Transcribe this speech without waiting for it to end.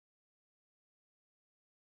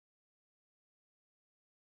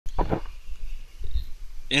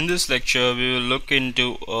In this lecture we will look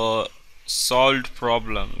into a solved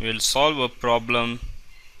problem. We will solve a problem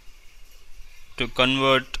to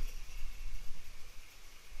convert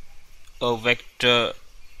a vector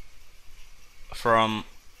from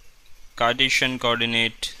Cartesian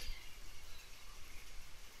coordinate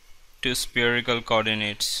to spherical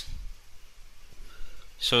coordinates.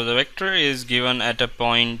 So the vector is given at a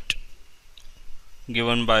point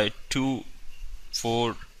given by 2,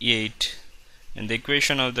 4, 8, and the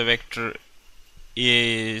equation of the vector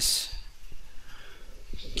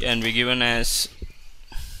can be given as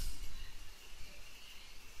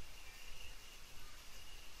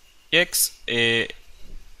xax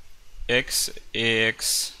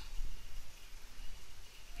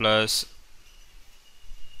plus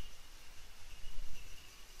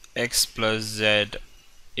x plus z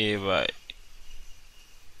ay.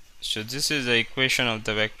 So this is the equation of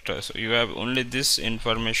the vector. So you have only this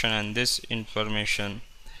information and this information,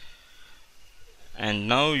 and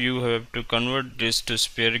now you have to convert this to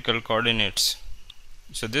spherical coordinates.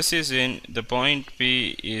 So this is in the point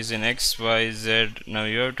P is in x, y, z. Now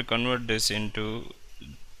you have to convert this into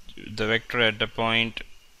the vector at the point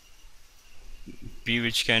P,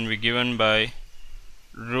 which can be given by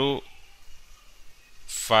rho,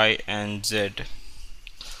 phi and z.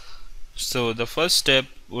 So the first step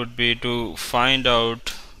would be to find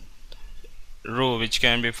out rho, which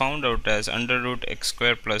can be found out as under root x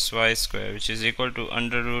square plus y square, which is equal to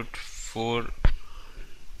under root 4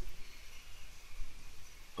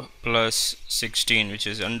 plus 16, which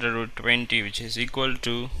is under root 20, which is equal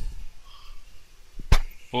to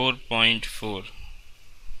 4.4.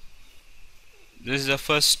 This is the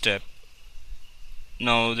first step.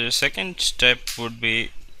 Now the second step would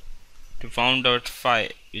be to find out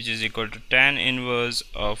phi, which is equal to tan inverse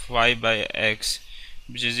of y by x,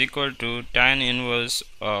 which is equal to tan inverse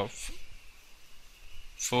of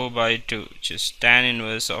 4 by 2, which is tan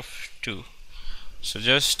inverse of 2. So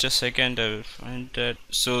just a second, I will find that.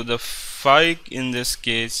 So the phi in this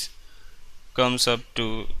case comes up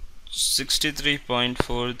to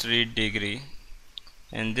 63.43 degree,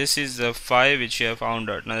 and this is the phi which you have found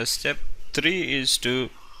out. Now the step 3 is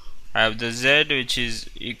to have the z, which is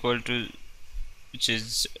equal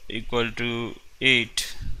to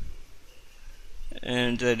 8,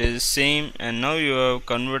 and that is same. And now you have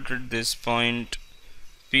converted this point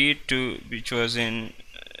P to, which was in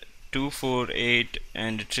 248,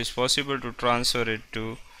 and it is possible to transfer it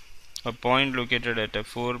to a point located at a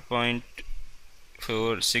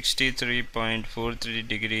 63.43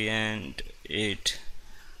 degree and 8.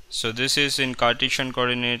 So this is in Cartesian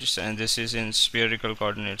coordinates and this is in spherical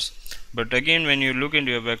coordinates. But again, when you look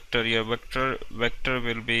into your vector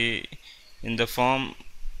will be in the form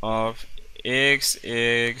of ax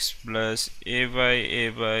plus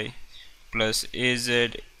ay plus az.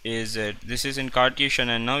 This is in Cartesian,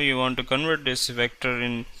 and now you want to convert this vector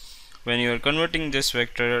in, when you are converting this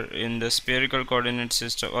vector in the spherical coordinate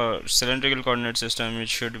system or cylindrical coordinate system, it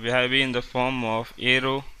should be in the form of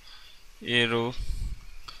arrow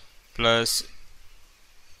plus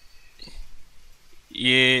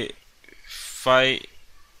a phi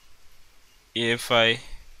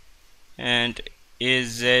and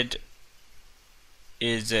az.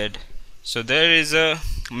 So there is a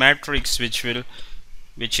matrix which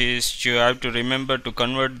is you have to remember to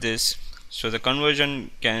convert this. So the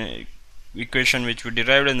conversion equation which we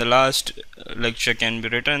derived in the last lecture can be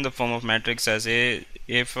written in the form of matrix as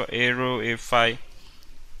arrow a phi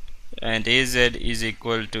and az is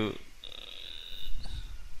equal to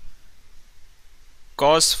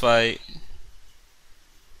cos phi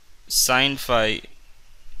sin phi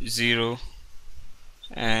 0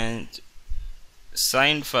 and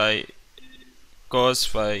sin phi cos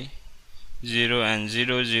phi 0 and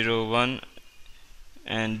 0 0 1,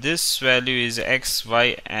 and this value is x,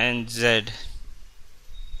 y and z.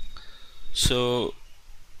 So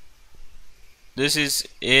this is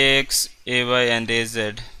ax, ay and az.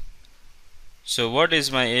 So what is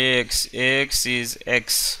my ax? Ax is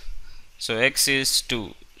x, so x is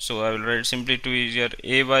 2, so I will write simply 2 here.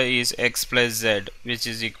 Ay is x plus z, which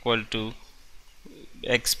is equal to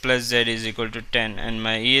x plus z is equal to 10, and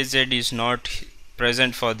my az is not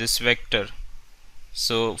present for this vector,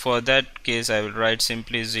 so for that case I will write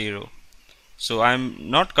simply 0. So I'm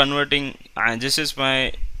not converting, and this is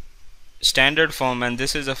my standard form and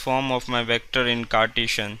this is a form of my vector in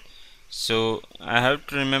Cartesian. So I have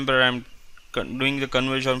to remember I'm doing the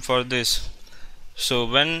conversion for this. So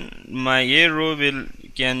when my a row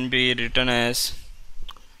can be written as,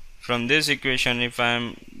 from this equation, if I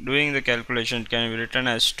am doing the calculation, it can be written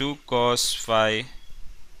as 2 cos phi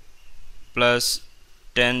plus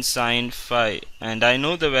 10 sine phi, and I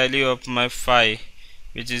know the value of my phi,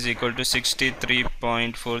 which is equal to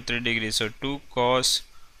 63.43 degrees. So 2 cos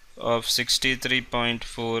of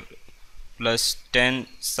 63.4 plus 10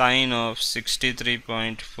 sine of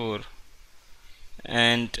 63.4,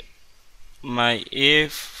 and my a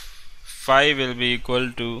phi will be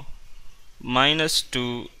equal to minus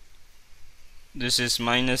 2, this is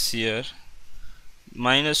minus here,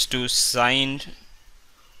 minus 2 sine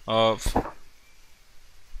of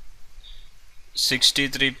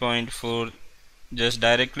 63.4, just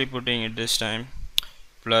directly putting it this time,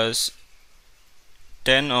 plus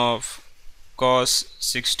 10 of cos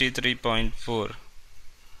 63.4,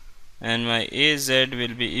 and my AZ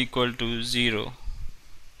will be equal to 0.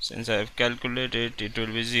 Since I have calculated, it will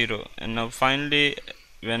be 0. And now finally,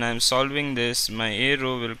 when I am solving this, my A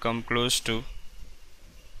row will come close to.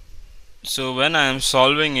 So when I am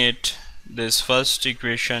solving it, this first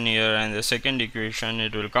equation here and the second equation,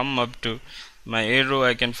 it will come up to my A row.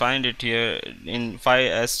 I can find it here in phi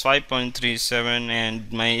as 5.37,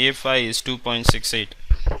 and my A phi is 2.68.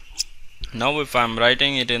 Now if I am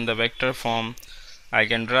writing it in the vector form, I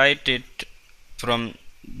can write it from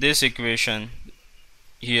this equation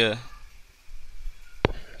here.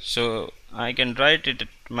 So I can write it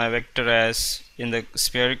my vector as in the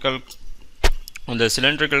spherical, on the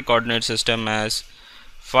cylindrical coordinate system, as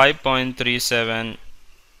 5.37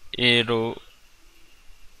 A row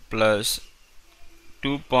plus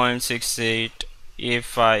 2.68 A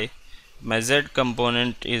phi. My z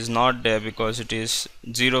component is not there because it is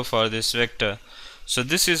 0 for this vector. So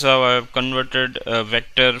this is how I have converted a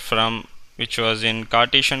vector from which was in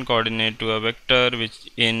Cartesian coordinate to a vector which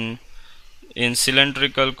in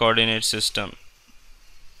cylindrical coordinate system.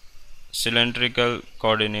 Cylindrical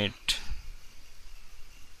coordinate.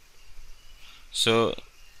 So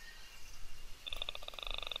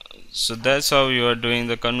that's how you are doing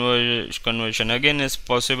the conversion. Again, it's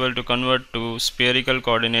possible to convert to spherical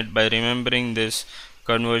coordinate by remembering this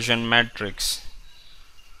conversion matrix,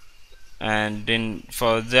 and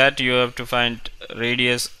for that you have to find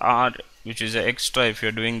radius r, which is extra if you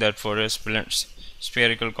are doing that for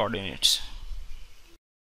spherical coordinates.